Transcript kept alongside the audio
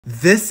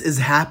This is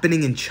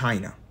happening in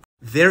China.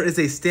 There is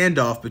a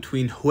standoff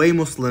between Hui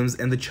Muslims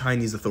and the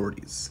Chinese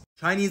authorities.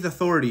 Chinese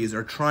authorities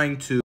are trying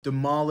to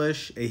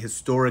demolish a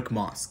historic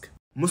mosque.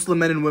 Muslim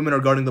men and women are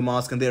guarding the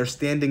mosque and they are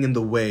standing in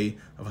the way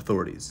of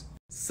authorities.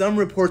 Some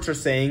reports are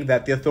saying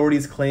that the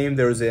authorities claim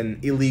there is an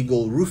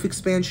illegal roof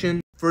expansion.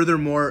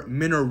 Furthermore,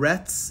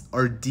 minarets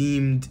are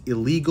deemed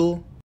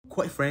illegal.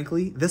 Quite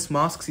frankly, this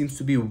mosque seems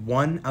to be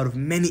one out of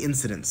many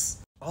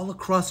incidents. All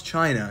across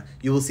China,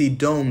 you will see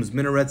domes,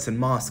 minarets, and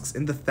mosques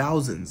in the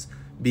thousands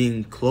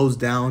being closed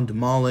down,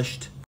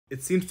 demolished.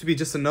 It seems to be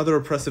just another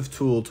oppressive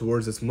tool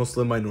towards this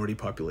Muslim minority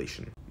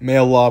population. May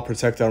Allah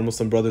protect our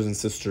Muslim brothers and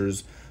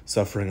sisters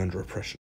suffering under oppression.